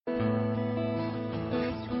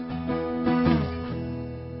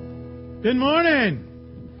Good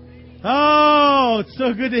morning. Oh, it's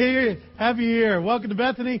so good to have you here. Welcome to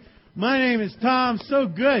Bethany. My name is Tom. So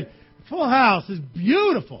good. Full house is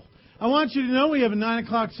beautiful. I want you to know we have a 9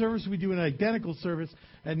 o'clock service. We do an identical service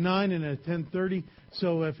at 9 and at 10:30.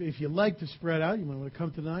 So if you like to spread out, you might want to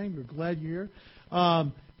come to 9. We're glad you're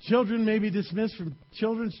here. Children may be dismissed from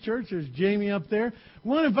Children's Church. There's Jamie up there. We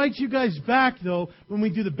want to invite you guys back, though, when we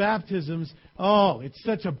do the baptisms. Oh, it's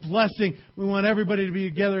such a blessing. We want everybody to be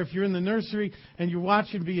together. If you're in the nursery and you're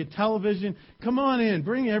watching via television, come on in.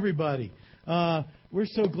 Bring everybody. We're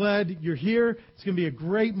so glad you're here. It's going to be a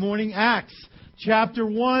great morning. Acts chapter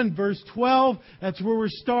 1, verse 12. That's where we're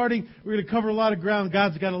starting. We're going to cover a lot of ground.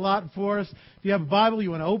 God's got a lot for us. If you have a Bible,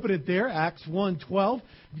 you want to open it there, Acts 1:12.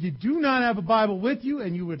 If you do not have a Bible with you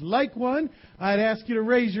and you would like one, I'd ask you to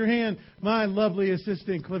raise your hand. My lovely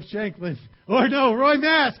assistant, Cliff Shanklin. Or no, Roy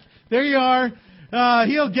Mask. There you are.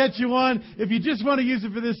 He'll get you one. If you just want to use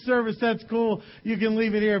it for this service, that's cool. You can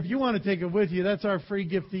leave it here. If you want to take it with you, that's our free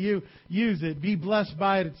gift to you. Use it. Be blessed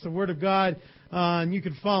by it. It's the Word of God, and you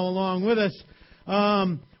can follow along with us.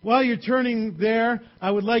 While you're turning there,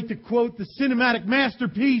 I would like to quote the cinematic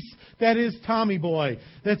masterpiece that is Tommy Boy,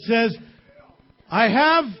 that says, I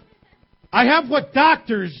have what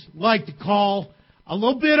doctors like to call a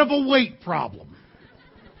little bit of a weight problem.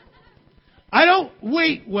 I don't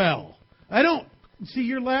weight well. I don't... See,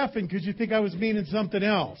 you're laughing because you think I was meaning something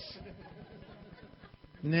else.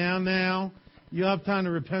 Now, you'll have time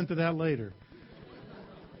to repent of that later.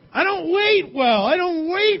 I don't wait well. I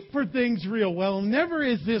don't wait for things real well. Never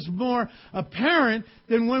is this more apparent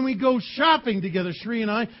than when we go shopping together, Sri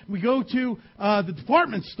and I. We go to the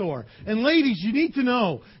department store. And ladies, you need to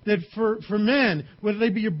know that for men, whether they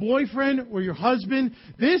be your boyfriend or your husband,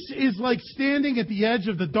 this is like standing at the edge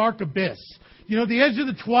of the dark abyss. You know, the edge of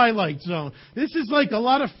the twilight zone. This is like a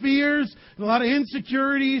lot of fears, a lot of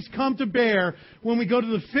insecurities come to bear when we go to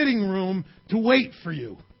the fitting room to wait for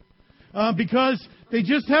you. Because they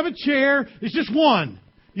just have a chair. It's just one.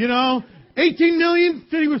 You know, 18 million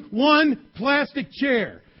fitting with one plastic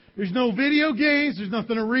chair. There's no video games. There's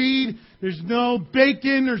nothing to read. There's no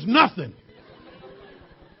bacon. There's nothing.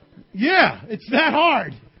 Yeah, it's that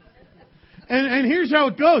hard. And here's how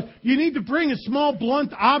it goes. You need to bring a small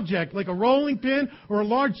blunt object like a rolling pin or a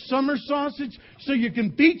large summer sausage so you can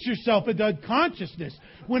beat yourself into unconsciousness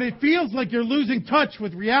when it feels like you're losing touch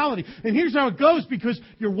with reality. And here's how it goes, because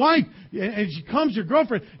your wife, and she comes, your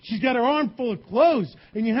girlfriend, she's got her arm full of clothes.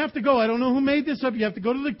 And you have to go. I don't know who made this up. You have to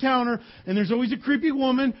go to the counter, and there's always a creepy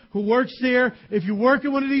woman who works there. If you work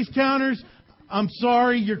at one of these counters, I'm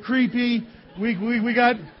sorry, you're creepy. We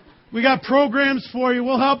got programs for you.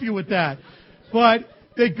 We'll help you with that. But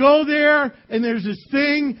they go there, and there's this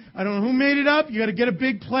thing. I don't know who made it up. You got to get a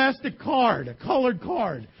big plastic card, a colored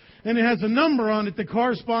card. And it has a number on it that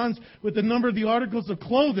corresponds with the number of the articles of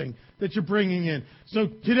clothing that you're bringing in. So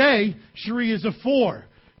today, Cherie is a 4.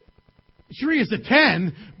 Cherie is a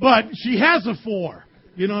 10, but she has a 4.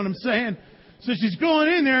 You know what I'm saying? So she's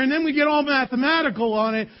going in there, and then we get all mathematical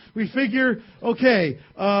on it. We figure, okay,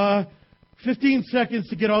 15 seconds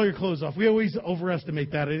to get all your clothes off. We always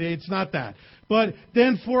overestimate that. It's not that. But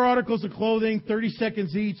then 4 articles of clothing, 30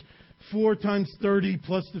 seconds each, 4 times 30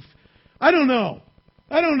 plus the... I don't know.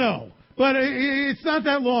 But it's not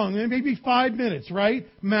that long. Maybe 5 minutes, right?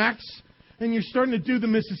 Max. And you're starting to do the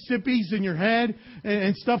Mississippis in your head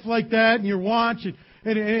and stuff like that, and your watch.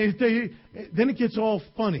 Then it gets all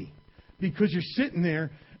funny because you're sitting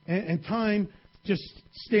there and time just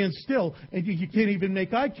stands still, and you can't even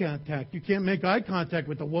make eye contact. You can't make eye contact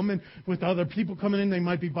with a woman, with other people coming in. They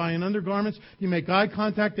might be buying undergarments. You make eye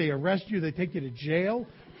contact, they arrest you, they take you to jail.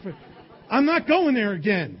 I'm not going there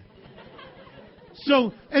again.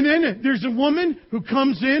 So, and then there's a woman who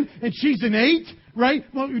comes in, and she's an 8, right?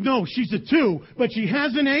 Well, no, she's a 2, but she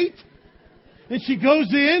has an 8, and she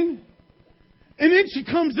goes in, and then she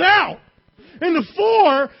comes out. And the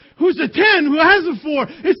 4, who's a 10, who has a 4,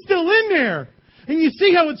 is still in there. And you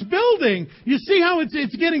see how it's building. You see how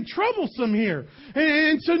it's getting troublesome here.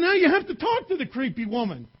 And so now you have to talk to the creepy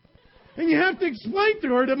woman. And you have to explain to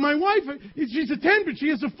her that my wife, she's a 10, but she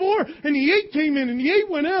has a 4. And the 8 came in, and the 8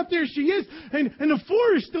 went out. There she is. And the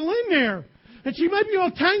 4 is still in there. And she might be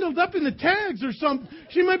all tangled up in the tags or something.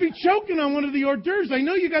 She might be choking on one of the hors d'oeuvres. I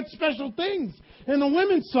know you got special things in the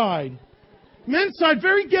women's side. Men's side,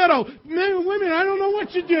 very ghetto. Men and women, I don't know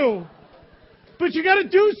what you do. But you got to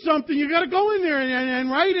do something. You got to go in there and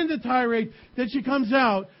write in the tirade. Then she comes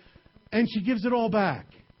out and she gives it all back.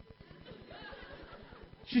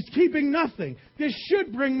 She's keeping nothing. This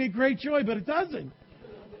should bring me great joy, but it doesn't.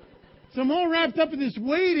 So I'm all wrapped up in this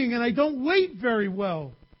waiting, and I don't wait very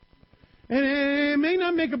well. And it may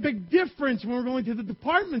not make a big difference when we're going to the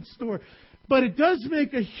department store, but it does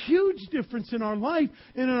make a huge difference in our life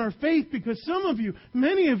and in our faith, because some of you,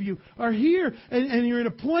 many of you, are here and you're at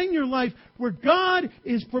a point in your life where God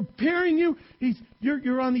is preparing you.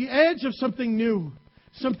 You're on the edge of something new,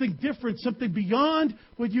 something different, something beyond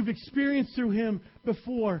what you've experienced through Him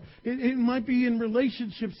before. It might be in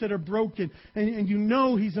relationships that are broken, and you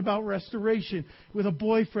know He's about restoration with a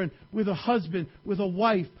boyfriend, with a husband, with a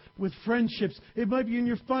wife, with friendships. It might be in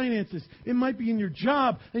your finances. It might be in your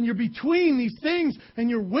job, and you're between these things, and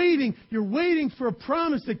you're waiting. You're waiting for a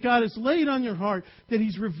promise that God has laid on your heart, that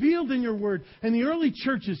He's revealed in your Word. And the early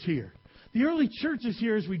church is here. The early church is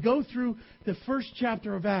here as we go through the first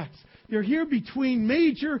chapter of Acts. They're here between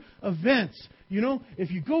major events. You know,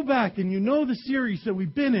 if you go back and you know the series that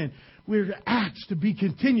we've been in, we're Acts to be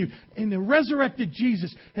continued. And the resurrected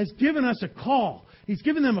Jesus has given us a call. He's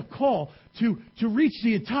given them a call to reach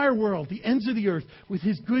the entire world, the ends of the earth, with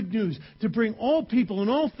His good news, to bring all people and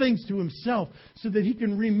all things to Himself so that He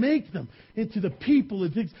can remake them into the people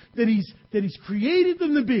and things that He's created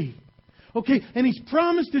them to be. Okay, and He's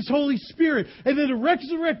promised His Holy Spirit. And then the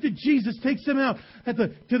resurrected Jesus takes them out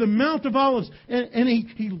to the Mount of Olives. And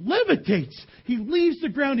he levitates. He leaves the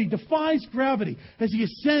ground. He defies gravity as He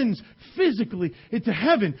ascends physically into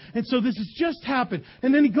heaven. And so this has just happened.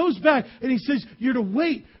 And then He goes back and He says, you're to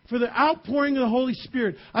wait for the outpouring of the Holy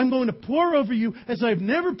Spirit. I'm going to pour over you as I've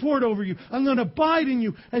never poured over you. I'm going to abide in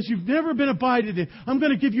you as you've never been abided in. I'm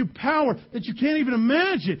going to give you power that you can't even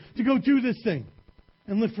imagine to go do this thing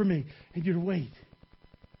and live for Me. And you're to wait.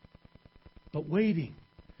 But waiting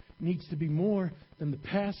needs to be more than the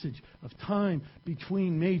passage of time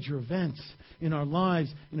between major events in our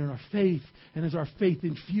lives and in our faith, and as our faith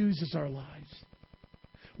infuses our lives.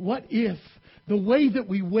 What if the way that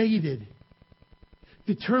we waited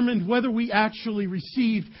determined whether we actually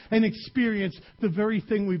received and experienced the very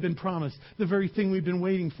thing we've been promised, the very thing we've been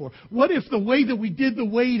waiting for? What if the way that we did the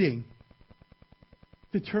waiting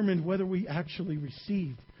determined whether we actually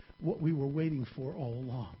received what we were waiting for all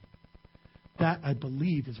along? That, I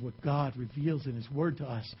believe, is what God reveals in His Word to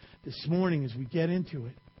us this morning as we get into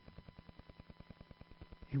it.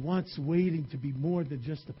 He wants waiting to be more than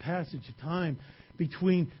just a passage of time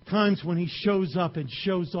between times when He shows up and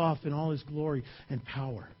shows off in all His glory and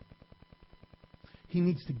power. He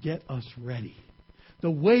needs to get us ready. The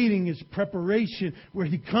waiting is preparation, where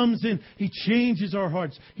He comes in, He changes our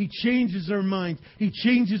hearts, He changes our minds, He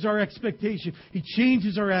changes our expectation, He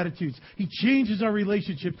changes our attitudes, He changes our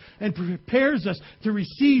relationships, and prepares us to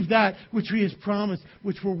receive that which He has promised,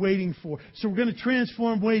 which we're waiting for. So we're going to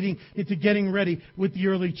transform waiting into getting ready with the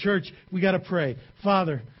early church. We got to pray.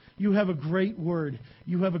 Father, You have a great Word.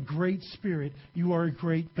 You have a great Spirit. You are a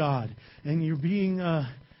great God. And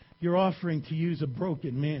you're offering to use a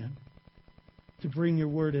broken man to bring Your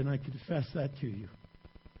Word, and I confess that to You.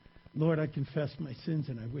 Lord, I confess my sins,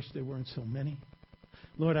 and I wish there weren't so many.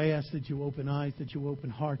 Lord, I ask that You open eyes, that You open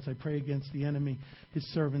hearts. I pray against the enemy, his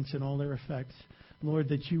servants, and all their effects. Lord,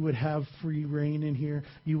 that You would have free reign in here.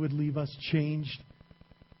 You would leave us changed,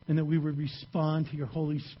 and that we would respond to Your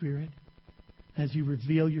Holy Spirit as You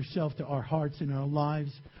reveal Yourself to our hearts and our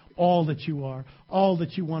lives, all that You are, all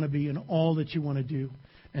that You want to be, and all that You want to do.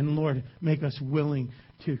 And Lord, make us willing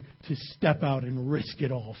to step out and risk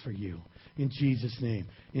it all for You. In Jesus' name.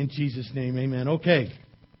 In Jesus' name, amen. Okay.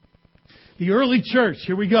 The early church,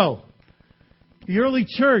 here we go. The early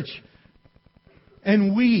church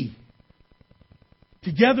and we,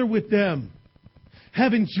 together with them,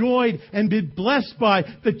 have enjoyed and been blessed by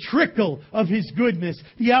the trickle of His goodness,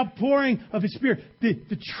 the outpouring of His Spirit,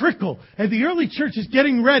 the trickle. And the early church is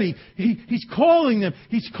getting ready. He's calling them.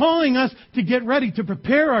 He's calling us to get ready, to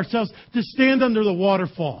prepare ourselves to stand under the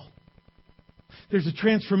waterfall. There's a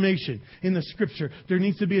transformation in the Scripture. There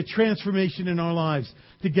needs to be a transformation in our lives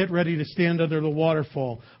to get ready to stand under the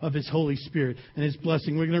waterfall of His Holy Spirit and His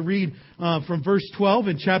blessing. We're going to read from verse 12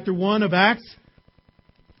 in chapter 1 of Acts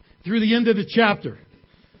through the end of the chapter.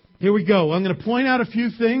 Here we go. I'm going to point out a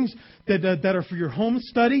few things that are for your home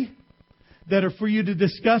study, that are for you to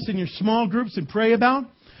discuss in your small groups and pray about.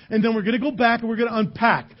 And then we're going to go back and we're going to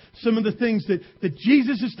unpack some of the things that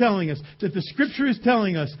Jesus is telling us, that the Scripture is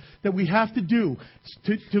telling us that we have to do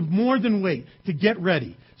to more than wait, to get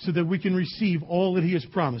ready so that we can receive all that He has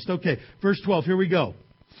promised. Okay, verse 12, here we go.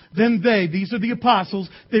 Then they, these are the apostles,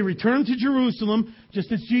 they returned to Jerusalem,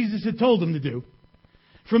 just as Jesus had told them to do,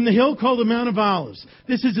 from the hill called the Mount of Olives.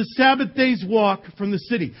 This is a Sabbath day's walk from the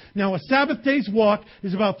city. Now, a Sabbath day's walk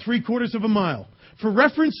is about 3/4 of a mile. For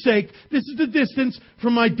reference sake, this is the distance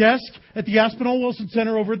from my desk at the Aspinall Wilson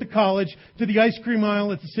Center over at the college to the ice cream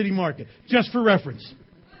aisle at the city market. Just for reference.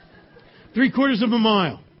 3/4 of a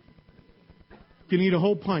mile. You can eat a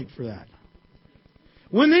whole pint for that.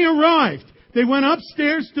 When they arrived, they went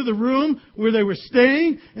upstairs to the room where they were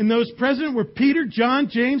staying, and those present were Peter, John,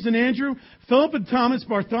 James, and Andrew, Philip and Thomas,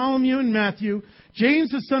 Bartholomew and Matthew, James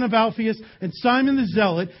the son of Alphaeus, and Simon the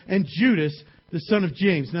Zealot, and Judas the son of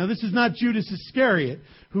James. Now, this is not Judas Iscariot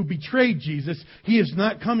who betrayed Jesus. He is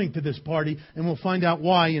not coming to this party, and we'll find out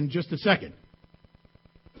why in just a second.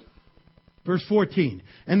 Verse 14,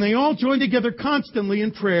 and they all joined together constantly in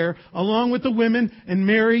prayer, along with the women and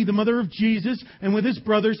Mary, the mother of Jesus, and with his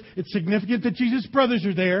brothers. It's significant that Jesus' brothers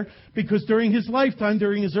are there, because during his lifetime,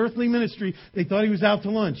 during his earthly ministry, they thought he was out to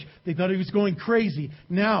lunch. They thought he was going crazy.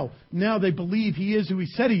 Now they believe he is who he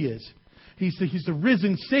said he is. He's the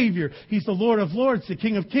risen Savior. He's the Lord of Lords, the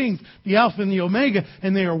King of Kings, the Alpha and the Omega,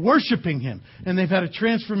 and they are worshiping him. And they've had a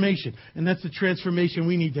transformation, and that's the transformation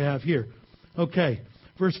we need to have here. Okay.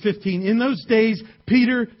 Verse 15, in those days,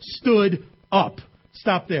 Peter stood up.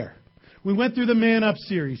 Stop there. We went through the Man Up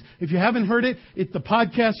series. If you haven't heard it, the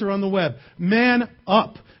podcasts are on the web. Man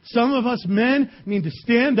up. Some of us men need to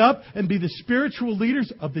stand up and be the spiritual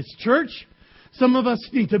leaders of this church. Some of us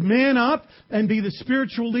need to man up and be the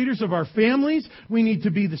spiritual leaders of our families. We need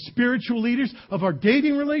to be the spiritual leaders of our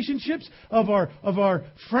dating relationships, of our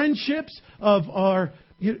friendships, of our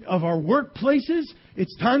workplaces.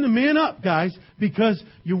 It's time to man up, guys, because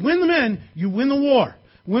you win the men, you win the war.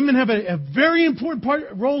 Women have a very important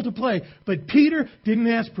role to play, but Peter didn't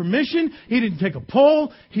ask permission. He didn't take a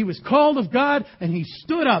poll. He was called of God, and he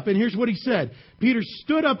stood up. And here's what he said. Peter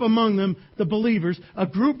stood up among them, the believers, a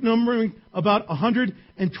group numbering about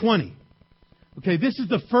 120. Okay, this is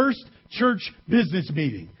the first church business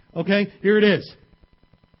meeting. Okay, here it is.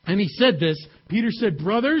 And he said this. Peter said,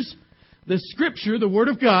 brothers, the Scripture, the Word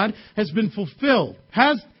of God, has been fulfilled,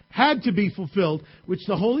 has had to be fulfilled, which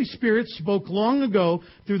the Holy Spirit spoke long ago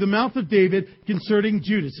through the mouth of David concerning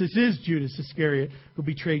Judas. This is Judas Iscariot who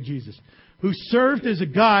betrayed Jesus, who served as a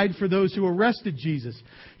guide for those who arrested Jesus.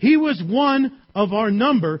 He was one of our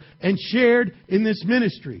number and shared in this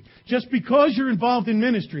ministry. Just because you're involved in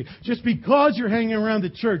ministry, just because you're hanging around the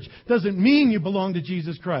church, doesn't mean you belong to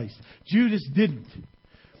Jesus Christ. Judas didn't.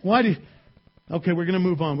 Why did... Okay, we're going to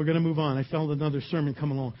move on. I felt another sermon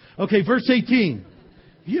come along. Okay, verse 18.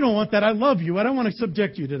 You don't want that. I love you. I don't want to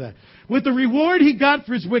subject you to that. With the reward he got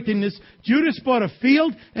for his wickedness, Judas bought a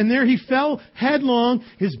field, and there he fell headlong.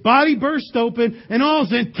 His body burst open, and all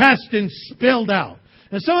his intestines spilled out.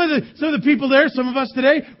 And some of the people there, some of us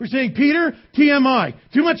today, were saying, Peter, TMI,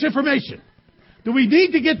 too much information. Do we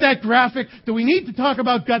need to get that graphic? Do we need to talk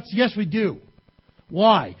about guts? Yes, we do.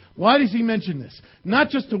 Why? Why does he mention this? Not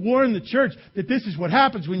just to warn the church that this is what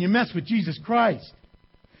happens when you mess with Jesus Christ.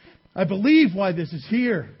 I believe why this is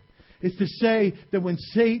here is to say that when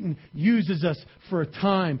Satan uses us for a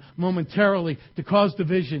time, momentarily, to cause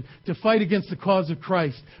division, to fight against the cause of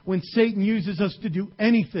Christ, when Satan uses us to do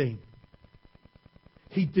anything,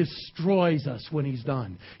 he destroys us when he's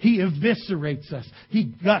done. He eviscerates us. He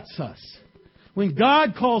guts us. When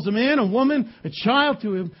God calls a man, a woman, a child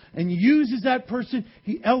to him, and uses that person,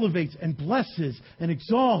 he elevates and blesses and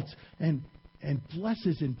exalts and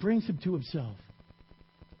blesses and brings him to himself.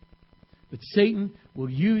 But Satan will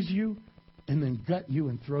use you and then gut you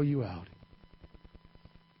and throw you out.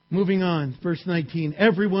 Moving on, verse 19.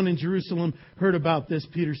 Everyone in Jerusalem heard about this,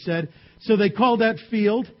 Peter said. So they called that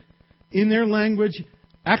field, in their language,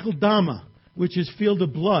 Akeldama, which is field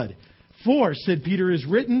of blood. For, said Peter, is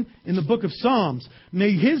written in the book of Psalms,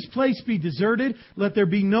 may his place be deserted, let there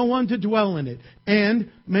be no one to dwell in it,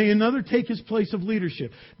 and may another take his place of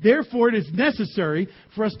leadership. Therefore it is necessary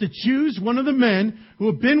for us to choose one of the men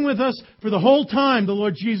who have been with us for the whole time the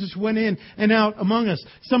Lord Jesus went in and out among us.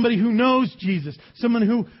 Somebody who knows Jesus, someone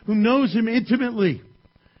who knows him intimately.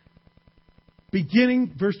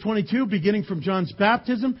 Beginning, verse 22, beginning from John's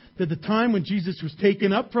baptism to the time when Jesus was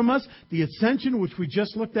taken up from us, the ascension, which we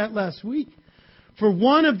just looked at last week. For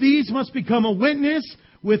one of these must become a witness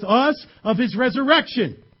with us of his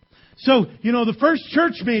resurrection. So, the first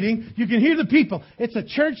church meeting, you can hear the people. It's a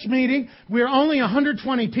church meeting. We're only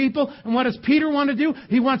 120 people. And what does Peter want to do?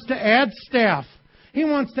 He wants to add staff. He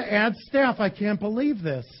wants to add staff. I can't believe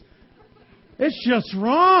this. It's just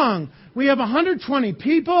wrong. We have 120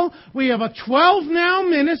 people. We have 12 now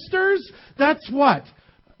ministers. That's what?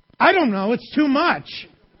 I don't know. It's too much.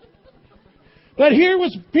 But here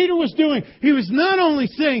was Peter was doing. He was not only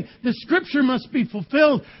saying the Scripture must be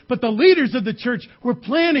fulfilled, but the leaders of the church were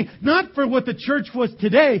planning not for what the church was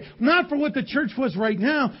today, not for what the church was right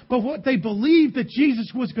now, but what they believed that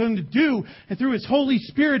Jesus was going to do and through His Holy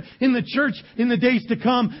Spirit in the church in the days to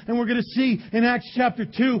come. And we're going to see in Acts chapter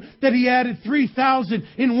 2 that He added 3,000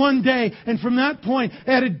 in one day. And from that point,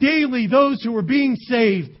 added daily those who were being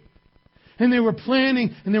saved. And they were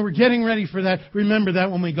planning and they were getting ready for that. Remember that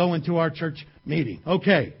when we go into our church meeting.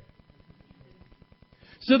 Okay.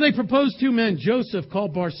 So they proposed two men, Joseph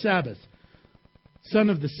called Barsabbas, son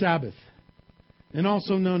of the Sabbath, and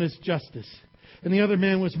also known as Justus. And the other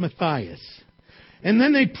man was Matthias. And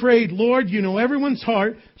then they prayed, Lord, you know everyone's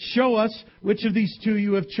heart. Show us which of these two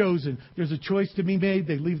you have chosen. There's a choice to be made.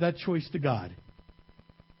 They leave that choice to God.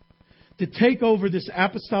 To take over this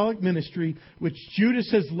apostolic ministry which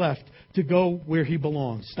Judas has left to go where he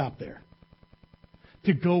belongs. Stop there.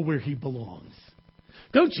 To go where he belongs.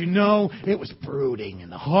 Don't you know it was brooding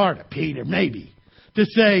in the heart of Peter, maybe, to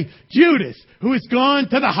say, Judas, who has gone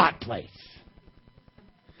to the hot place.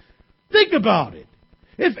 Think about it.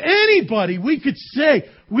 If anybody we could say,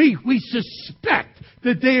 we suspect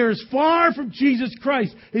that they are as far from Jesus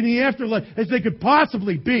Christ in the afterlife as they could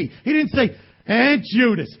possibly be. He didn't say, and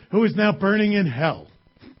Judas, who is now burning in hell.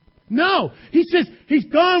 No, he says he's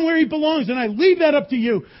gone where he belongs, and I leave that up to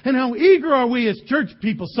you. And how eager are we as church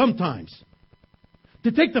people sometimes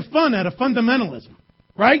to take the fun out of fundamentalism,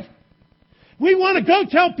 right? We want to go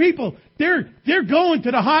tell people they're going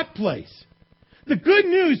to the hot place. The good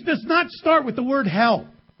news does not start with the word hell.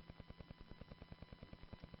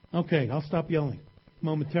 Okay, I'll stop yelling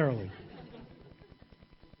momentarily.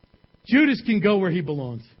 Judas can go where he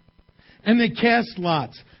belongs. And they cast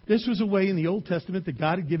lots. This was a way in the Old Testament that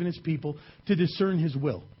God had given His people to discern His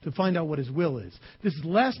will, to find out what His will is. This is the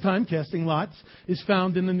last time casting lots is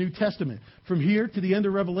found in the New Testament. From here to the end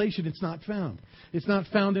of Revelation, it's not found. It's not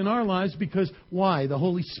found in our lives because, why? The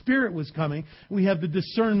Holy Spirit was coming. We have the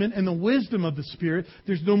discernment and the wisdom of the Spirit.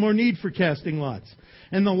 There's no more need for casting lots.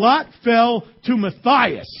 And the lot fell to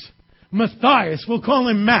Matthias. Matthias, we'll call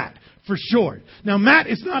him Matt for short. Now, Matt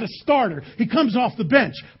is not a starter. He comes off the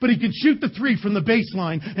bench, but he can shoot the three from the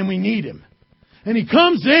baseline, and we need him. And he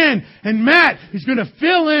comes in, and Matt is going to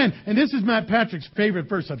fill in. And this is Matt Patrick's favorite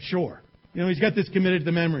verse, I'm sure. You know, he's got this committed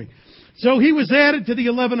to memory. So he was added to the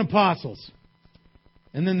 11 apostles.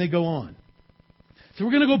 And then they go on. So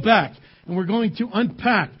we're going to go back, and we're going to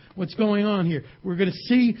unpack what's going on here. We're going to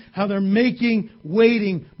see how they're making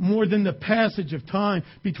waiting more than the passage of time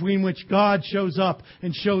between which God shows up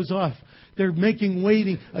and shows off. They're making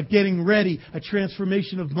waiting a getting ready, a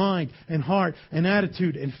transformation of mind and heart and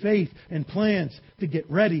attitude and faith and plans to get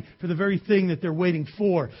ready for the very thing that they're waiting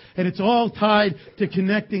for. And it's all tied to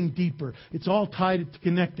connecting deeper. It's all tied to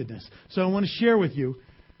connectedness. So I want to share with you.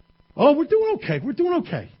 Oh, we're doing okay. We're doing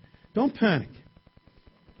okay. Don't panic.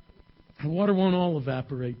 The water won't all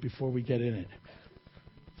evaporate before we get in it.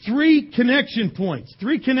 Three connection points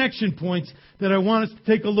that I want us to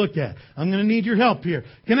take a look at. I'm going to need your help here.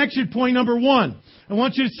 Connection point number 1. I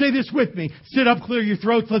want you to say this with me. Sit up, clear your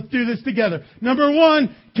throats. Let's do this together. Number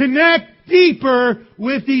 1, connect deeper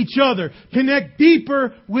with each other. Connect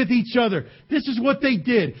deeper with each other. This is what they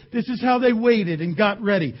did. This is how they waited and got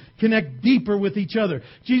ready. Connect deeper with each other.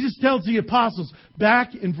 Jesus tells the apostles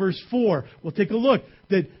back in verse 4. We'll take a look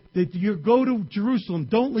that you go to Jerusalem.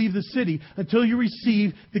 Don't leave the city until you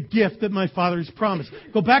receive the gift that my Father has promised.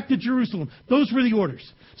 Go back to Jerusalem. Those were the orders.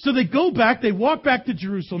 So they go back. They walk back to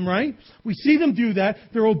Jerusalem, right? We see them do that.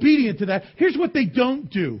 They're obedient to that. Here's what they don't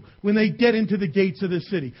do when they get into the gates of the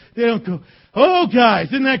city. They don't go, oh, guys,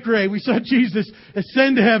 isn't that great? We saw Jesus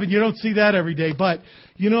ascend to heaven. You don't see that every day. But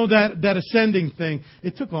you know that ascending thing,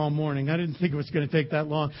 it took all morning. I didn't think it was going to take that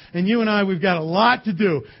long. And you and I, we've got a lot to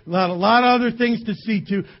do. A lot of other things to see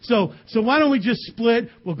to. So why don't we just split?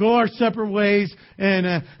 We'll go our separate ways.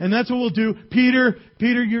 And that's what we'll do. Peter,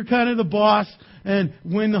 you're kind of the boss. And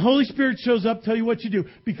when the Holy Spirit shows up, tell you what you do.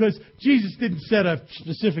 Because Jesus didn't set a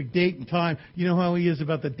specific date and time. You know how He is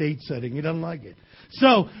about the date setting. He doesn't like it.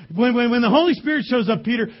 So when the Holy Spirit shows up,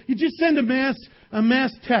 Peter, you just send a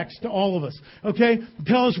mass text to all of us. Okay?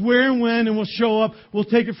 Tell us where and when, and we'll show up. We'll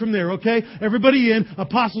take it from there. Okay? Everybody in.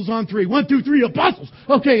 Apostles on 3. 1, 2, 3. Apostles.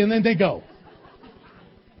 Okay, and then they go.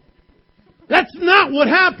 That's not what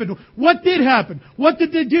happened. What did happen? What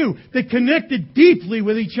did they do? They connected deeply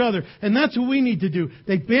with each other. And that's what we need to do.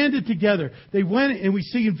 They banded together. They went, and we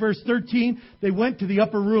see in verse 13, they went to the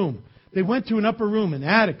upper room. They went to an upper room, an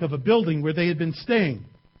attic of a building where they had been staying.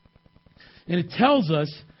 And it tells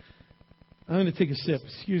us, I'm going to take a sip.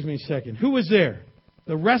 Excuse me a second. Who was there?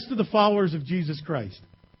 The rest of the followers of Jesus Christ.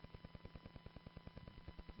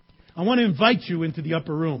 I want to invite you into the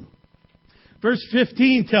upper room. Verse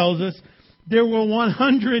 15 tells us there were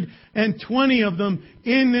 120 of them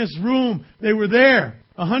in this room. They were there.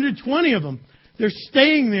 120 of them. They're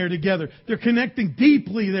staying there together. They're connecting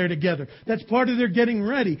deeply there together. That's part of their getting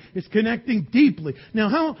ready. It's connecting deeply.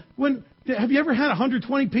 Now, have you ever had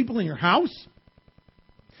 120 people in your house?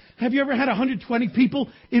 Have you ever had 120 people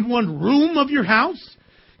in one room of your house?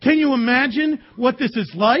 Can you imagine what this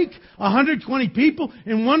is like? 120 people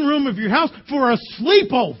in one room of your house for a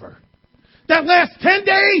sleepover. That lasts 10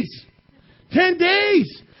 days. 10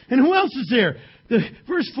 days. And who else is there?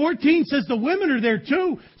 Verse 14 says the women are there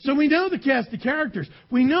too. So we know the cast of characters.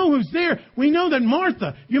 We know who's there. We know that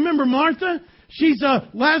Martha, you remember Martha? She's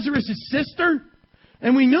Lazarus' sister.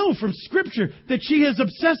 And we know from Scripture that she has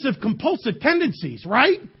obsessive compulsive tendencies,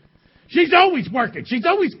 right? She's always working. She's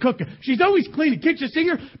always cooking. She's always cleaning. Can't you see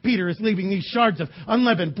her? Peter is leaving these shards of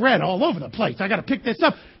unleavened bread all over the place. I got to pick this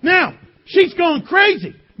up. Now, she's going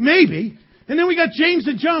crazy. Maybe. And then we got James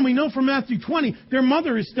and John. We know from Matthew 20, their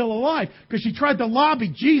mother is still alive because she tried to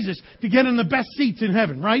lobby Jesus to get in the best seats in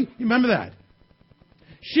heaven, right? You remember that?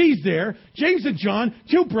 She's there. James and John,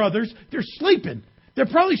 two brothers, they're sleeping. They're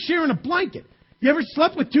probably sharing a blanket. You ever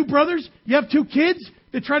slept with two brothers? You have two kids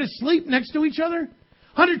that try to sleep next to each other?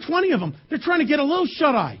 120 of them. They're trying to get a little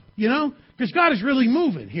shut-eye, you know? Because God is really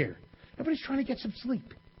moving here. Everybody's trying to get some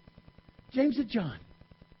sleep. James and John.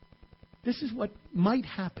 This is what might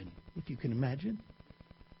happen, if you can imagine.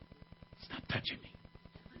 Stop touching me.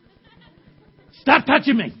 Stop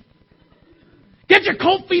touching me. Get your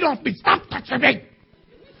cold feet off me. Stop touching me.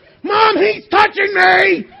 Mom, he's touching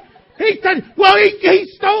me. Well, he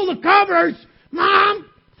stole the covers. Mom.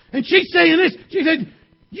 And she's saying this. She said,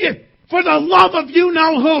 yeah, for the love of you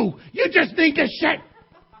know who, you just need to shut.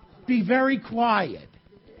 Be very quiet.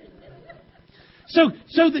 So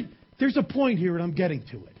there's a point here, and I'm getting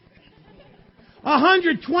to it.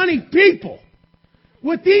 120 people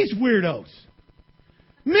with these weirdos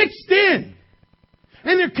mixed in.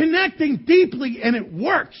 And they're connecting deeply, and it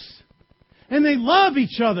works. And they love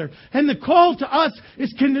each other. And the call to us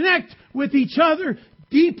is connect with each other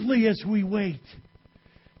deeply as we wait.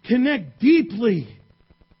 Connect deeply.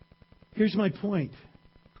 Here's my point.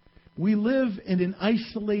 We live in an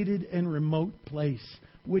isolated and remote place,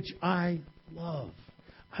 which I love.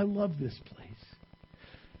 I love this place.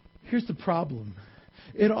 Here's the problem.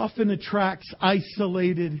 It often attracts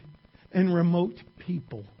isolated and remote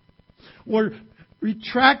people. Or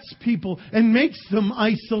attracts people and makes them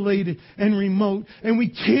isolated and remote. And we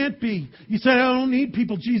can't be. You said, I don't need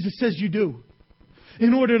people. Jesus says you do.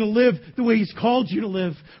 In order to live the way He's called you to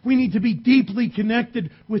live, we need to be deeply connected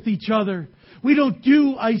with each other. We don't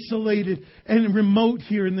do isolated and remote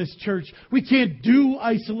here in this church. We can't do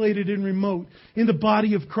isolated and remote in the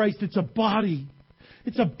body of Christ. It's a body.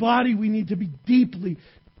 It's a body. We need to be deeply,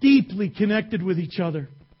 deeply connected with each other.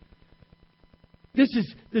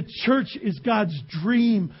 The church is God's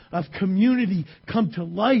dream of community come to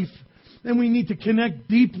life. And we need to connect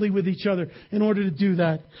deeply with each other in order to do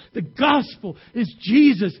that. The gospel is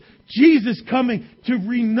Jesus. Jesus coming to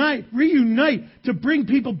reunite, to bring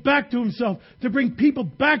people back to Himself, to bring people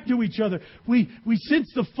back to each other. We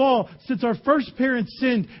since the fall, since our first parents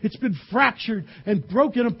sinned, it's been fractured and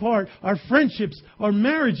broken apart. Our friendships, our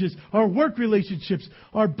marriages, our work relationships,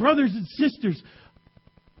 our brothers and sisters,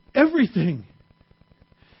 everything.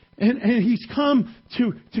 And He's come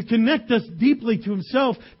to connect us deeply to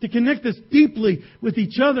Himself, to connect us deeply with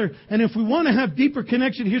each other. And if we want to have deeper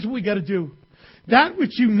connection, here's what we got to do. That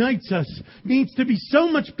which unites us needs to be so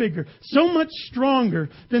much bigger, so much stronger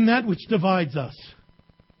than that which divides us.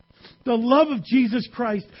 The love of Jesus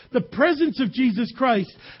Christ, the presence of Jesus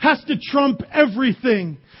Christ has to trump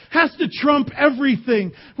everything. Has to trump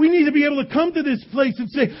everything. We need to be able to come to this place and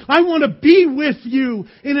say, I want to be with you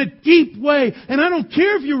in a deep way. And I don't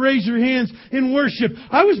care if you raise your hands in worship.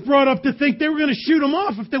 I was brought up to think they were going to shoot them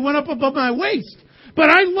off if they went up above my waist. But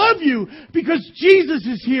I love you because Jesus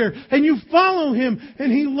is here and you follow Him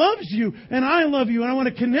and He loves you and I love you and I want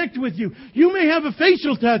to connect with you. You may have a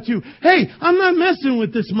facial tattoo. Hey, I'm not messing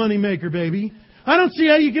with this moneymaker, baby. I don't see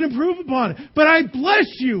how you can improve upon it. But I bless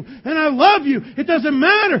you and I love you. It doesn't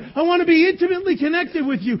matter. I want to be intimately connected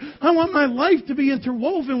with you. I want my life to be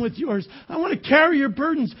interwoven with yours. I want to carry your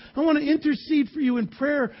burdens. I want to intercede for you in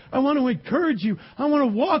prayer. I want to encourage you. I want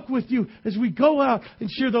to walk with you as we go out and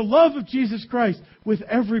share the love of Jesus Christ with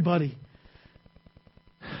everybody.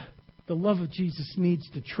 The love of Jesus needs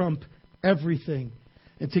to trump everything.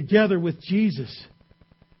 And together with Jesus,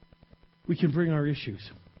 we can bring our issues.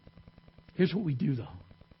 Here's what we do, though.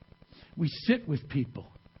 We sit with people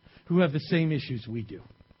who have the same issues we do.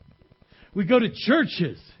 We go to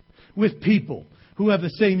churches with people who have the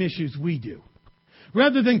same issues we do.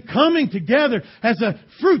 Rather than coming together as a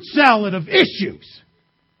fruit salad of issues.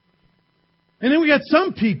 And then we got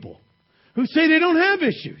some people who say they don't have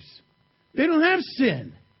issues. They don't have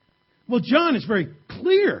sin. Well, John is very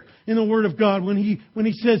clear in the Word of God when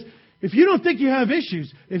he says, if you don't think you have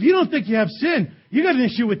issues, if you don't think you have sin, you got an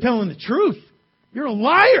issue with telling the truth. You're a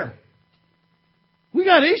liar. We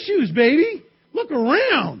got issues, baby. Look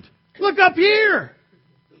around. Look up here.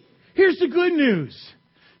 Here's the good news.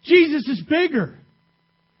 Jesus is bigger.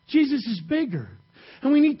 Jesus is bigger.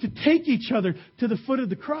 And we need to take each other to the foot of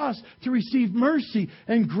the cross to receive mercy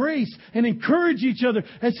and grace and encourage each other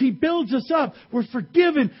as He builds us up. We're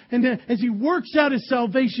forgiven, and as He works out His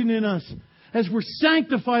salvation in us, as we're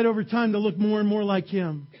sanctified over time to look more and more like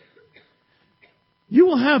Him. You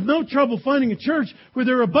will have no trouble finding a church where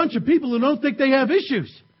there are a bunch of people who don't think they have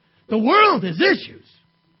issues. The world has issues.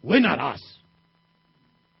 We're not us.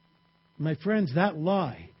 My friends, that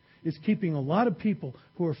lie is keeping a lot of people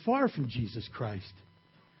who are far from Jesus Christ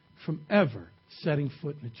from ever setting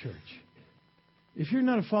foot in a church. If you're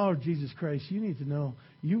not a follower of Jesus Christ, you need to know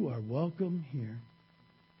you are welcome here.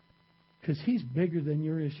 Because He's bigger than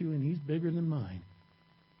your issue and He's bigger than mine.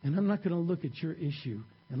 And I'm not going to look at your issue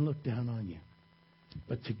and look down on you.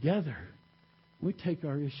 But together, we take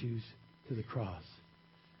our issues to the cross.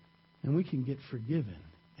 And we can get forgiven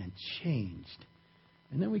and changed.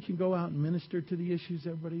 And then we can go out and minister to the issues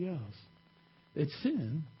of everybody else. It's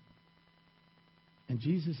sin. And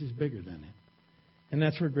Jesus is bigger than it. And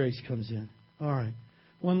that's where grace comes in. All right.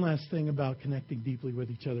 One last thing about connecting deeply with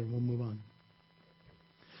each other, and we'll move on.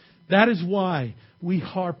 That is why we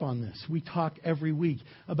harp on this. We talk every week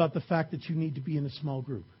about the fact that you need to be in a small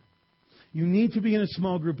group. You need to be in a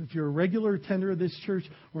small group. If you're a regular attender of this church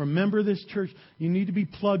or a member of this church, you need to be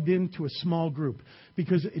plugged into a small group.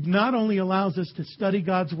 Because it not only allows us to study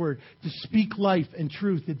God's Word, to speak life and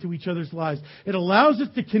truth into each other's lives, it allows us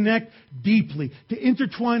to connect deeply, to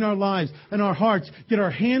intertwine our lives and our hearts, get our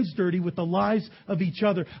hands dirty with the lives of each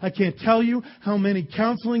other. I can't tell you how many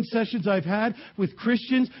counseling sessions I've had with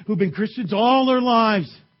Christians who've been Christians all their lives,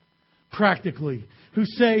 practically. Who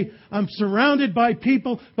say, I'm surrounded by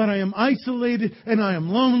people, but I am isolated and I am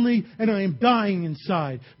lonely and I am dying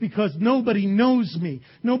inside because nobody knows me.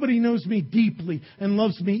 Nobody knows me deeply and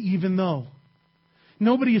loves me even though.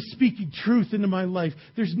 Nobody is speaking truth into my life.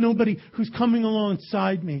 There's nobody who's coming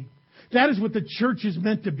alongside me. That is what the church is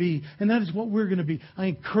meant to be, and that is what we're going to be. I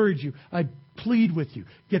encourage you. I plead with you.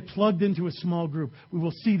 Get plugged into a small group. We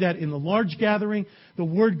will see that in the large gathering, the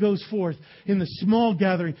Word goes forth. In the small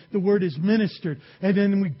gathering, the Word is ministered. And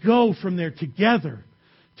then we go from there together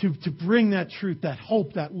to bring that truth, that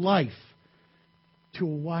hope, that life to a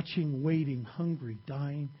watching, waiting, hungry,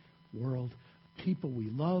 dying world. People we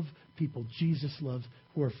love, people Jesus loves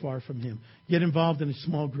who are far from Him. Get involved in a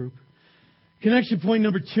small group. Connection point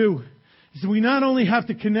number 2 is we not only have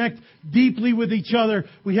to connect deeply with each other,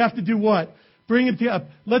 we have to do what? Bring it up.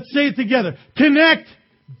 Let's say it together. Connect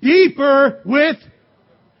deeper with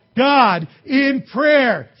God in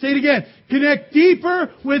prayer. Say it again. Connect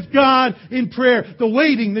deeper with God in prayer. The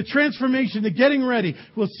waiting, the transformation, the getting ready.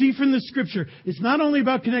 We'll see from the Scripture. It's not only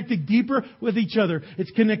about connecting deeper with each other.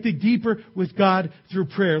 It's connecting deeper with God through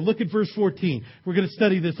prayer. Look at verse 14. We're going to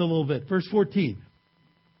study this a little bit. Verse 14.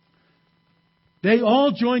 They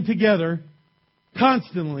all join together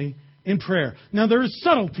constantly in prayer. Now there are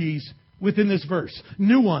subtleties within this verse.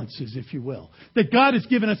 Nuances, if you will. That God has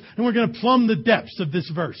given us, and we're going to plumb the depths of this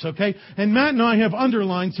verse, okay? And Matt and I have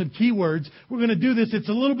underlined some key words. We're going to do this. It's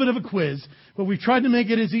a little bit of a quiz, but we've tried to make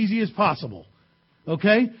it as easy as possible.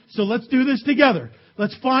 Okay? So let's do this together.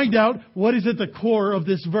 Let's find out what is at the core of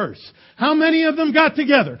this verse. How many of them got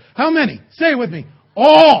together? How many? Say it with me.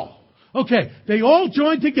 All. Okay, they all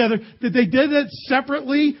joined together. Did they did it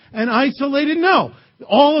separately and isolated? No.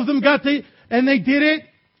 All of them got and they did it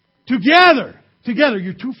together. Together.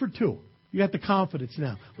 You're 2 for 2. You got the confidence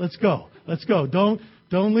now. Let's go. Let's go. Don't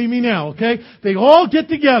leave me now, okay? They all get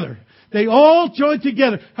together. They all joined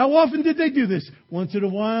together. How often did they do this? Once in a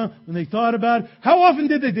while, when they thought about it. How often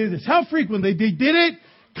did they do this? How frequently? They did it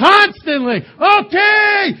constantly.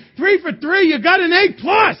 Okay! 3 for 3. You got an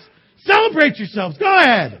A+. Celebrate yourselves. Go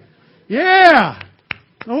ahead. Yeah.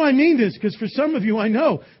 Oh, I mean this because for some of you, I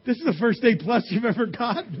know this is the first A+ you've ever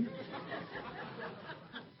gotten.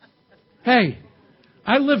 Hey,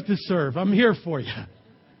 I live to serve. I'm here for you.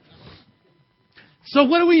 So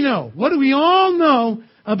what do we know? What do we all know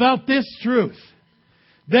about this truth?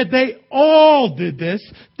 That they all did this.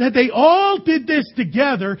 That they all did this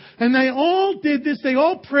together. And they all did this. They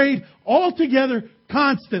all prayed all together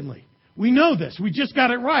constantly. We know this. We just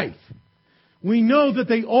got it right. We know that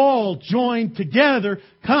they all joined together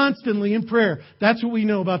constantly in prayer. That's what we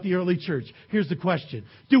know about the early church. Here's the question.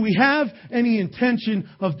 Do we have any intention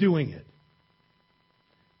of doing it?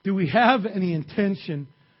 Do we have any intention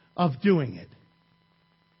of doing it?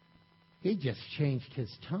 He just changed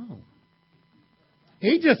his tone.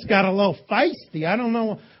 He just got a little feisty. I don't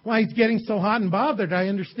know why he's getting so hot and bothered. I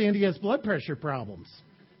understand he has blood pressure problems.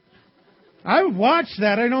 I would watch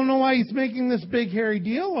that. I don't know why he's making this big hairy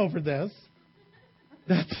deal over this.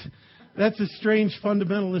 That's a strange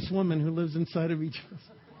fundamentalist woman who lives inside of each of us.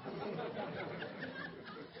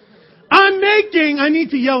 I need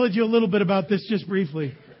to yell at you a little bit about this just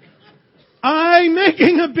briefly. I'm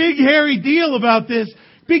making a big hairy deal about this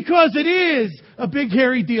because it is a big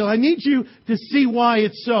hairy deal. I need you to see why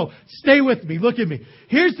it's so. Stay with me. Look at me.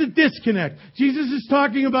 Here's the disconnect. Jesus is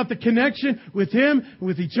talking about the connection with Him,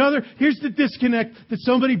 with each other. Here's the disconnect that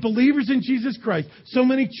so many believers in Jesus Christ, so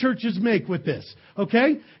many churches make with this.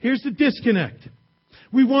 Okay? Here's the disconnect.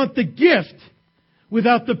 We want the gift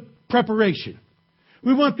without the preparation.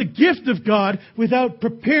 We want the gift of God without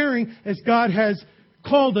preparing as God has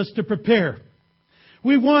called us to prepare.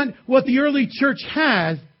 We want what the early church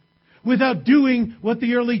had without doing what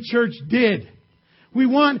the early church did. We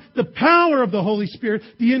want the power of the Holy Spirit,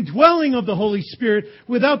 the indwelling of the Holy Spirit,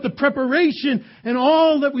 without the preparation and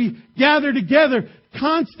all that we gather together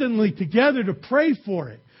constantly together to pray for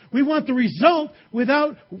it. We want the result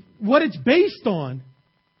without what it's based on.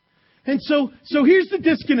 And so here's the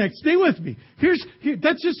disconnect. Stay with me.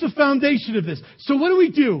 That's just the foundation of this. So what do we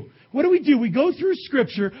do? What do? We go through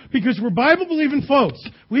Scripture because we're Bible-believing folks.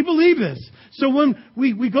 We believe this. So when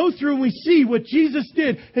we go through and we see what Jesus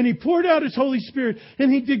did, and He poured out His Holy Spirit, and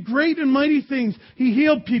He did great and mighty things. He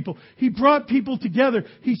healed people. He brought people together.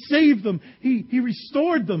 He saved them. He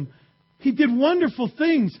restored them. He did wonderful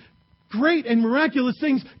things, great and miraculous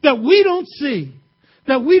things that we don't see.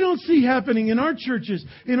 That we don't see happening in our churches,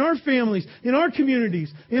 in our families, in our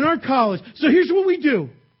communities, in our college. So here's what we do.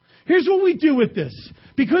 Here's what we do with this.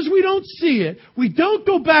 Because we don't see it, we don't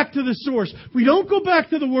go back to the source. We don't go back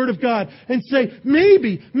to the Word of God and say,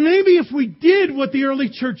 maybe if we did what the early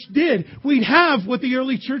church did, we'd have what the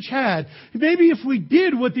early church had. Maybe if we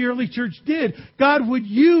did what the early church did, God would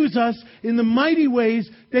use us in the mighty ways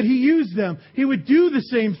that He used them. He would do the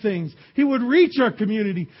same things. He would reach our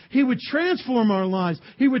community. He would transform our lives.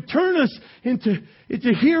 He would turn us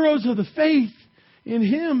into heroes of the faith in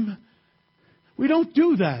Him. We don't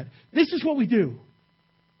do that. This is what we do.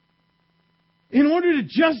 In order to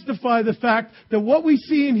justify the fact that what we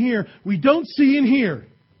see in here, we don't see in here.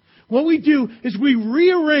 What we do is we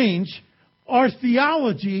rearrange our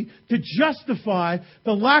theology to justify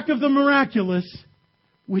the lack of the miraculous,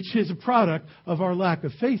 which is a product of our lack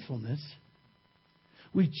of faithfulness.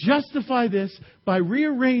 We justify this by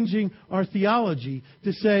rearranging our theology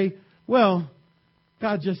to say, well,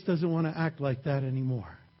 God just doesn't want to act like that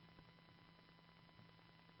anymore.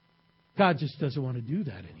 God just doesn't want to do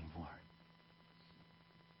that anymore.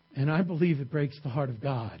 And I believe it breaks the heart of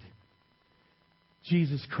God.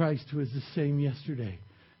 Jesus Christ, who is the same yesterday,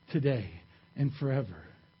 today, and forever.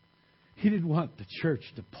 He didn't want the church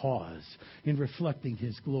to pause in reflecting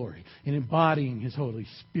His glory, in embodying His Holy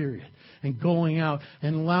Spirit, and going out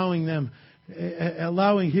and allowing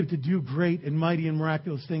Him to do great and mighty and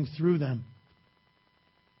miraculous things through them.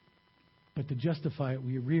 But to justify it,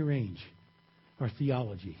 we rearrange our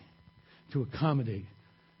theology to accommodate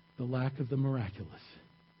the lack of the miraculous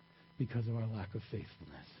because of our lack of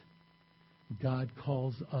faithfulness. God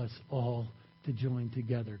calls us all to join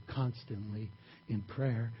together constantly in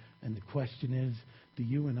prayer. And the question is, do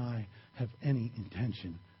you and I have any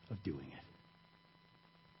intention of doing it?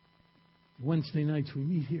 Wednesday nights we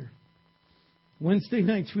meet here. Wednesday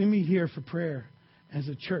nights we meet here for prayer as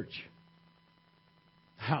a church.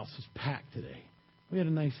 The house was packed today. We had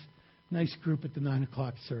a nice group at the 9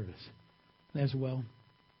 o'clock service as well.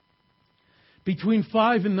 Between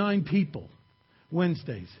 5 and 9 people,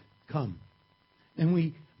 Wednesdays, come. And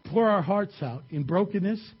we pour our hearts out in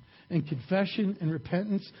brokenness and confession and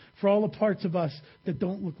repentance for all the parts of us that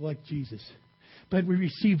don't look like Jesus. But we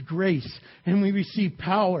receive grace and we receive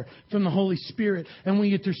power from the Holy Spirit, and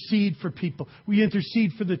we intercede for people. We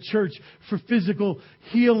intercede for the church for physical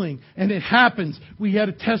healing, and it happens. We had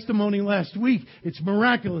a testimony last week. It's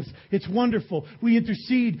miraculous. It's wonderful. We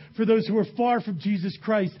intercede for those who are far from Jesus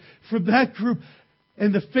Christ, for that group,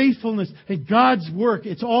 and the faithfulness and God's work.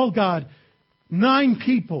 It's all God. 9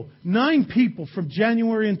 people from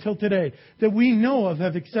January until today that we know of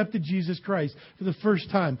have accepted Jesus Christ for the first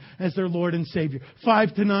time as their Lord and Savior.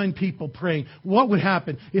 5 to 9 people praying. What would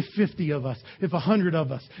happen if 50 of us, if 100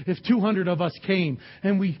 of us, if 200 of us came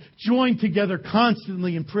and we joined together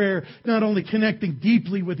constantly in prayer, not only connecting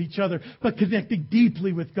deeply with each other, but connecting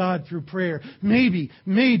deeply with God through prayer? Maybe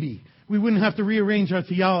we wouldn't have to rearrange our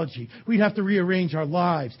theology. We'd have to rearrange our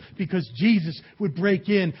lives because Jesus would break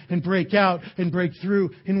in and break out and break through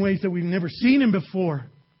in ways that we've never seen Him before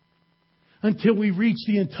until we reach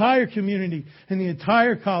the entire community and the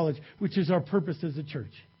entire college, which is our purpose as a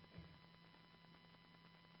church.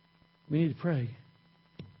 We need to pray.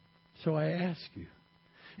 So I ask you,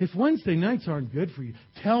 if Wednesday nights aren't good for you,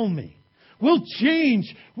 tell me. We'll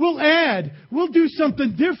change. We'll add. We'll do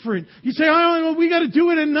something different. You say, oh, we got to do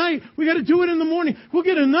it at night. We got to do it in the morning. We'll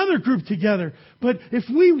get another group together. But if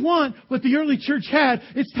we want what the early church had,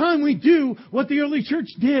 it's time we do what the early church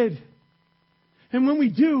did. And when we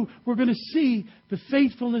do, we're going to see the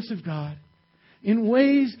faithfulness of God in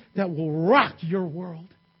ways that will rock your world.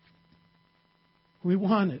 We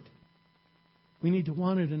want it. We need to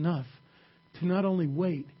want it enough to not only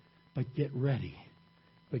wait, but get ready.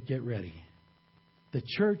 But get ready. The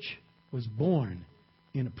church was born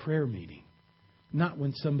in a prayer meeting, not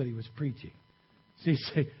when somebody was preaching. So you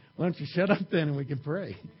say, why don't you shut up then and we can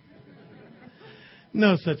pray?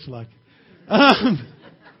 No such luck.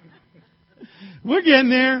 We're getting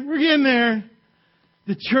there. We're getting there.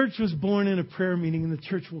 The church was born in a prayer meeting, and the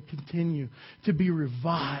church will continue to be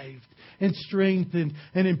revived and strengthened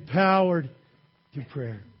and empowered through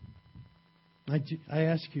prayer. I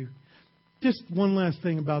ask you, just one last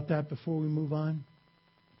thing about that before we move on.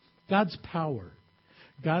 God's power,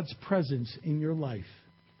 God's presence in your life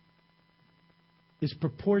is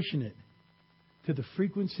proportionate to the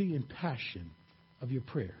frequency and passion of your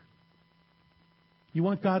prayer. You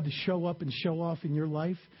want God to show up and show off in your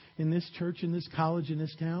life, in this church, in this college, in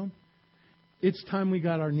this town? It's time we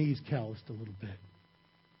got our knees calloused a little bit.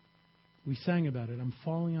 We sang about it. I'm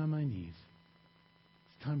falling on my knees.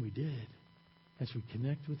 It's time we did as we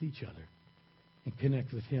connect with each other and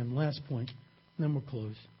connect with Him. Last point, and then we'll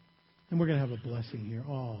close. And we're going to have a blessing here.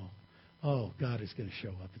 Oh, God is going to show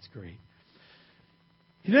up. It's great.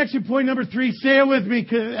 Connection point number 3. Say it with me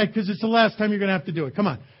because it's the last time you're going to have to do it. Come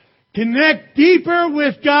on. Connect deeper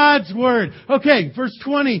with God's Word. Okay, verse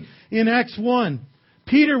 20 in Acts 1.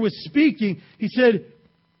 Peter was speaking. He said,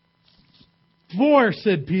 "For,"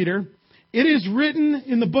 said Peter, "it is written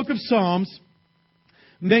in the book of Psalms,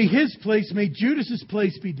 may Judas'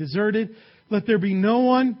 place be deserted. Let there be no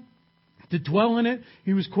one to dwell in it."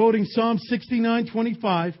 He was quoting Psalm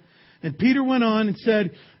 69:25. And Peter went on and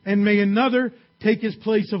said, "And may another take his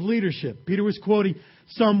place of leadership." Peter was quoting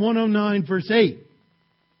Psalm 109, verse 8.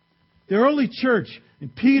 The early church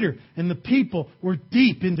and Peter and the people were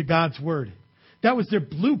deep into God's Word. That was their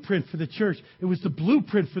blueprint for the church. It was the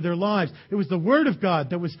blueprint for their lives. It was the Word of God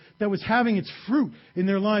that was having its fruit in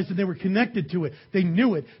their lives, and they were connected to it. They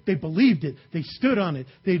knew it. They believed it. They stood on it.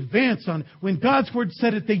 They advanced on it. When God's Word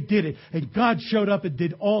said it, they did it. And God showed up and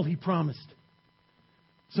did all He promised.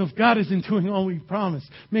 So if God isn't doing all He promised,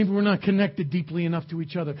 maybe we're not connected deeply enough to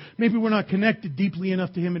each other. Maybe we're not connected deeply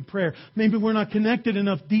enough to Him in prayer. Maybe we're not connected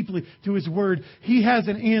enough deeply to His Word. He has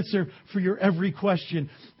an answer for your every question.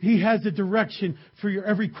 He has a direction for your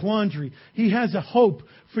every quandary. He has a hope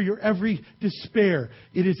for your every despair.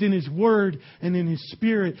 It is in His Word and in His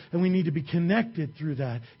Spirit, and we need to be connected through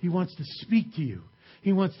that. He wants to speak to you.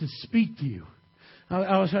 He wants to speak to you.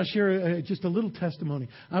 I'll share just a little testimony.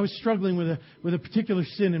 I was struggling with a particular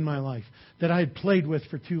sin in my life that I had played with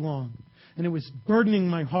for too long. And it was burdening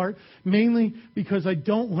my heart, mainly because I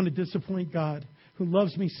don't want to disappoint God, who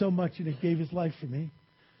loves me so much and gave His life for me.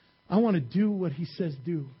 I want to do what He says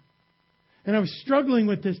do. And I was struggling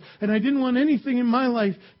with this, and I didn't want anything in my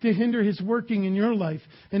life to hinder His working in your life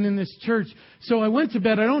and in this church. So I went to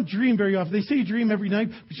bed. I don't dream very often. They say you dream every night,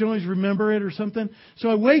 but you don't always remember it or something. So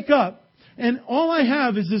I wake up, and all I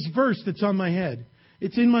have is this verse that's on my head.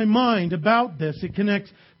 It's in my mind about this. It connects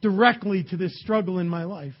directly to this struggle in my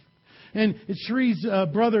life. And Cherie's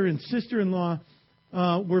brother and sister-in-law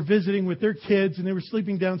were visiting with their kids, and they were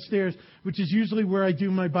sleeping downstairs, which is usually where I do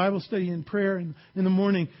my Bible study and prayer in the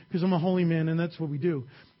morning, because I'm a holy man, and that's what we do.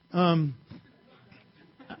 That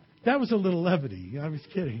was a little levity. I was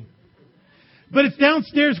kidding. But it's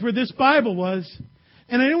downstairs where this Bible was,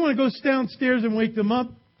 and I didn't want to go downstairs and wake them up.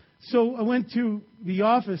 So I went to the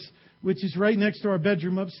office, which is right next to our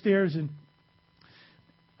bedroom upstairs, and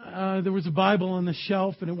there was a Bible on the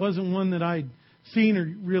shelf, and it wasn't one that I'd seen or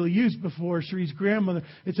really used before. Cherie's grandmother.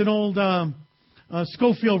 It's an old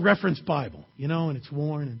Schofield Reference Bible, and it's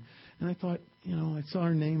worn. And I thought, I saw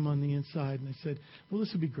her name on the inside, and I said, well,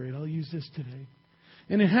 this would be great. I'll use this today.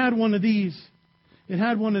 And it had one of these.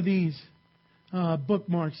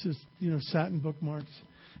 Bookmarks, satin bookmarks.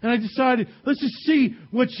 And I decided, let's just see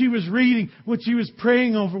what she was reading, what she was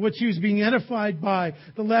praying over, what she was being edified by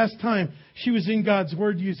the last time she was in God's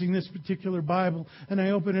Word using this particular Bible. And I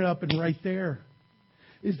open it up, and right there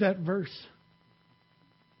is that verse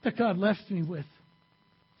that God left me with.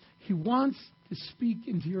 He wants to speak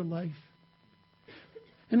into your life.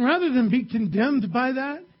 And rather than be condemned by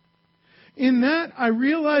that, in that I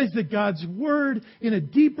realized that God's Word, in a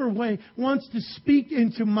deeper way, wants to speak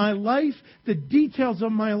into my life, the details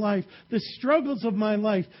of my life, the struggles of my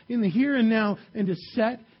life, in the here and now, and to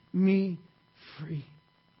set me free.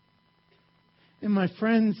 And my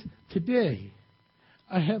friends, today,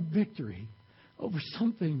 I have victory over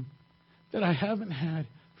something that I haven't had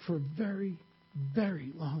for a very,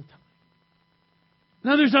 very long time.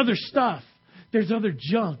 Now there's other stuff. There's other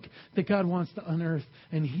junk that God wants to unearth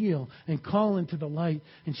and heal and call into the light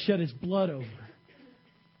and shed His blood over.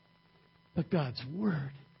 But God's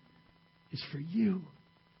Word is for you,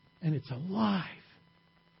 and it's alive.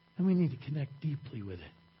 And we need to connect deeply with it.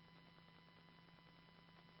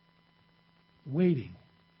 Waiting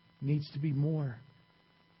needs to be more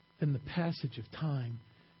than the passage of time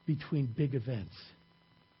between big events.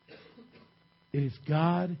 It is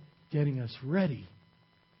God getting us ready,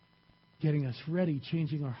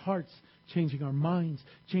 changing our hearts, changing our minds,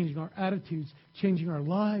 changing our attitudes, changing our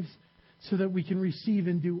lives, so that we can receive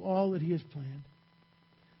and do all that He has planned.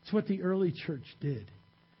 It's what the early church did.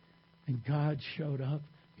 And God showed up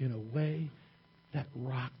in a way that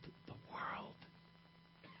rocked the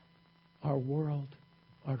world,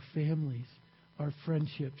 our families, our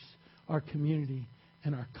friendships, our community,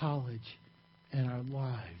 and our college, and our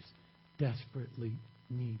lives desperately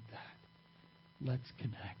need that. Let's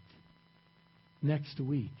connect. Next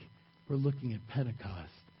week, we're looking at Pentecost,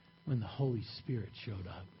 when the Holy Spirit showed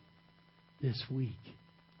up. This week,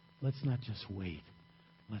 let's not just wait.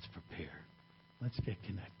 Let's prepare. Let's get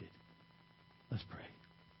connected. Let's pray.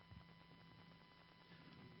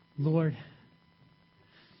 Lord,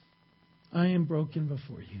 I am broken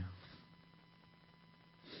before You.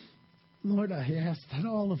 Lord, I ask that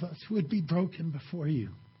all of us would be broken before You.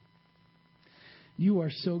 You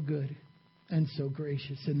are so good and so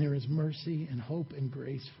gracious, and there is mercy and hope and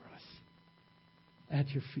grace for us at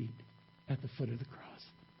Your feet, at the foot of the cross.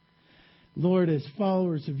 Lord, as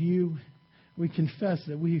followers of You, we confess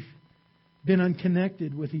that we've been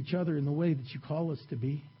unconnected with each other in the way that You call us to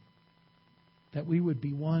be, that we would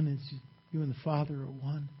be one as You and the Father are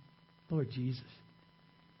one. Lord Jesus,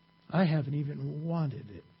 I haven't even wanted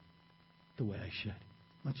it the way I should,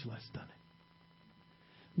 much less done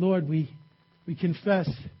it. Lord, we confess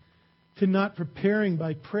to not preparing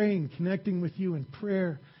by praying, connecting with You in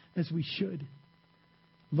prayer as we should.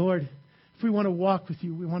 Lord, if we want to walk with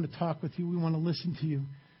You, we want to talk with You, we want to listen to You,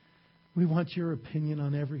 we want Your opinion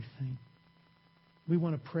on everything. We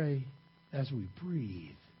want to pray as we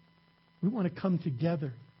breathe. We want to come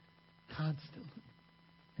together constantly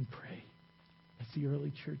and pray as the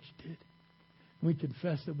early church did. And we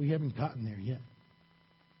confess that we haven't gotten there yet.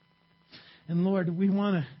 And Lord, we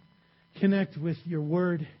want to connect with Your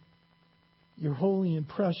Word, Your holy and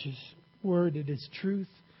precious Word. It is truth,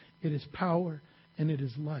 it is power, and it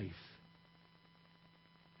is life.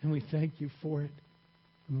 And we thank You for it.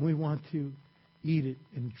 And we want to eat it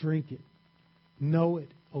and drink it, know it,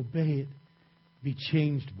 obey it, be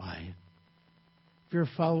changed by it. If you're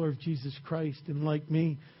a follower of Jesus Christ, and like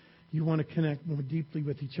me, you want to connect more deeply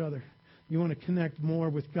with each other, you want to connect more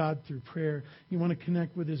with God through prayer, you want to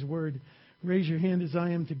connect with His Word, raise your hand as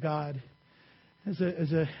I am to God. As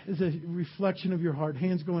a reflection of your heart,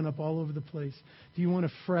 hands going up all over the place. Do you want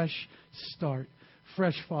a fresh start,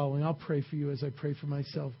 fresh following? I'll pray for you as I pray for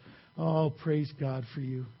myself. Oh, praise God for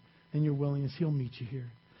you and your willingness. He'll meet you here.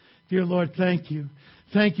 Dear Lord, thank You.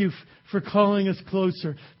 Thank You for calling us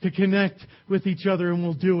closer to connect with each other, and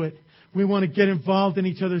we'll do it. We want to get involved in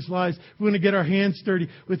each other's lives. We want to get our hands dirty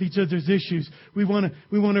with each other's issues. We want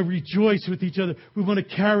to rejoice with each other. We want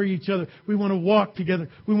to carry each other. We want to walk together.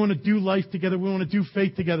 We want to do life together. We want to do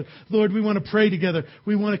faith together. Lord, we want to pray together.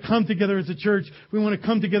 We want to come together as a church. We want to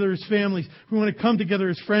come together as families. We want to come together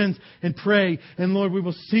as friends and pray. And Lord, we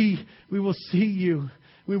will see You.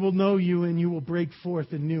 We will know You, and You will break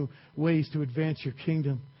forth in new ways to advance Your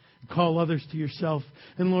kingdom. Call others to Yourself.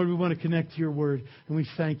 And Lord, we want to connect to Your Word. And we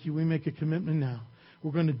thank You. We make a commitment now.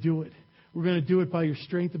 We're going to do it. We're going to do it by Your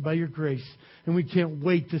strength and by Your grace. And we can't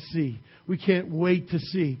wait to see. We can't wait to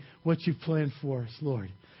see what You've planned for us,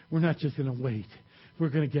 Lord. We're not just going to wait. We're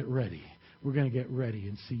going to get ready. We're going to get ready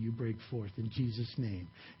and see you break forth in Jesus' name.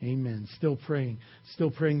 Amen. Still praying. Still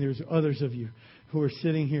praying. There's others of you who are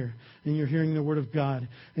sitting here and you're hearing the Word of God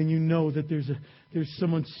and you know that there's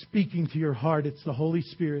someone speaking to your heart. It's the Holy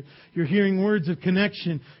Spirit. You're hearing words of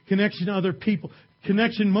connection to other people.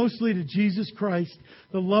 Connection mostly to Jesus Christ,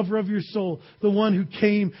 the lover of your soul, the one who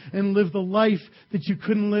came and lived the life that you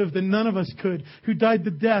couldn't live, that none of us could, who died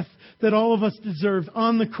the death that all of us deserved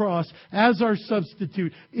on the cross as our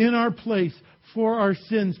substitute, in our place for our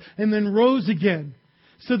sins, and then rose again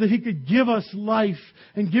so that He could give us life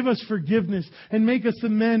and give us forgiveness and make us the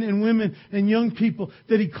men and women and young people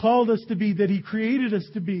that He called us to be, that He created us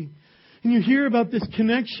to be. And you hear about this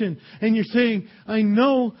connection and you're saying, I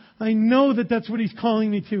know that that's what He's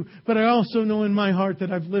calling me to, but I also know in my heart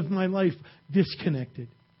that I've lived my life disconnected.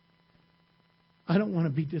 I don't want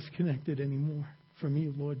to be disconnected anymore from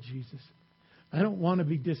You, Lord Jesus. I don't want to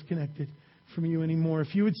be disconnected from You anymore.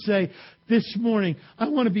 If you would say this morning, I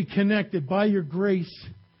want to be connected by Your grace,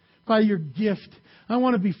 by Your gift. I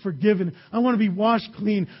want to be forgiven. I want to be washed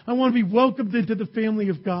clean. I want to be welcomed into the family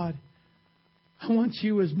of God. I want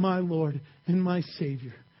You as my Lord and my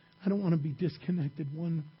Savior. I don't want to be disconnected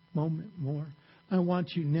one moment more. I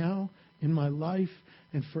want You now in my life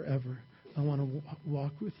and forever. I want to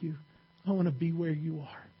walk with You. I want to be where You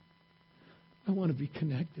are. I want to be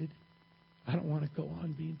connected. I don't want to go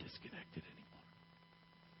on being disconnected anymore.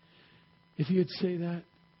 If you would say that,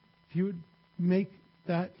 if you would make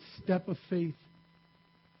that step of faith,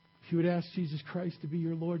 if you would ask Jesus Christ to be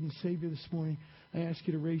your Lord and Savior this morning, I ask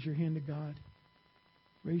you to raise your hand to God.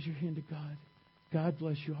 Raise your hand to God. God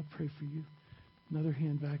bless you. I'll pray for you. Another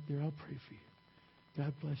hand back there. I'll pray for you.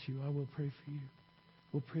 God bless you. I will pray for you.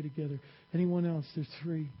 We'll pray together. Anyone else? There's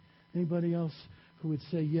 3. Anybody else who would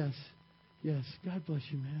say yes? Yes. God bless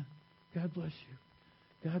you, man. God bless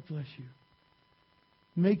you. God bless you.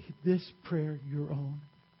 Make this prayer your own.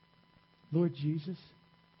 Lord Jesus,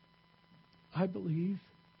 I believe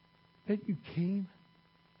that You came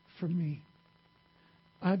for me.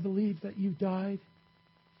 I believe that You died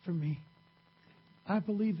for me. I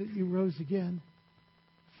believe that You rose again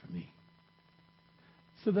for me,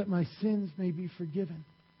 so that my sins may be forgiven.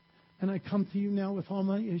 And I come to You now with all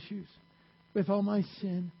my issues, with all my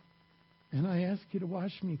sin, and I ask You to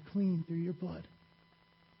wash me clean through Your blood.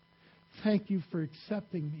 Thank You for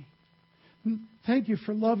accepting me. Thank You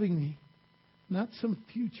for loving me, not some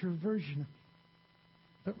future version of me,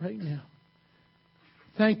 but right now.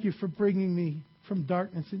 Thank You for bringing me from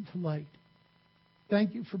darkness into light.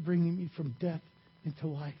 Thank You for bringing me from death into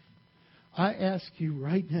life. I ask You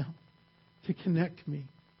right now to connect me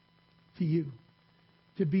to You,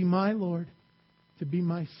 to be my Lord, to be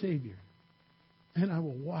my Savior. And I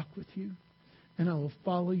will walk with You, and I will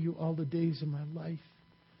follow You all the days of my life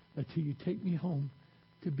until You take me home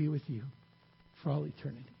to be with You for all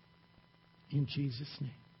eternity. In Jesus'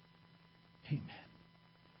 name, amen.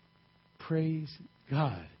 Praise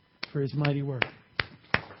God for His mighty work.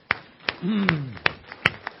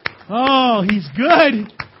 Oh, He's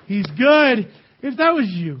good. He's good. If that was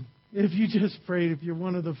you, if you just prayed, if you're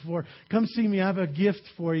one of the 4, come see me. I have a gift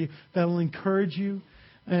for you that will encourage you.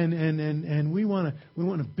 And we want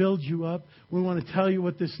to build you up. We want to tell you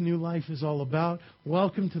what this new life is all about.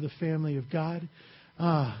 Welcome to the family of God.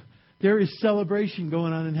 There is celebration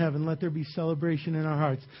going on in heaven. Let there be celebration in our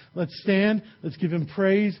hearts. Let's stand. Let's give Him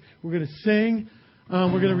praise. We're going to sing.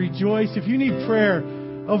 We're going to rejoice. If you need prayer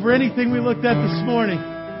over anything we looked at this morning,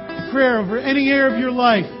 prayer over any area of your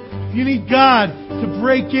life, if you need God to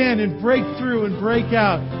break in and break through and break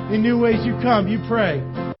out in new ways, you come, you pray.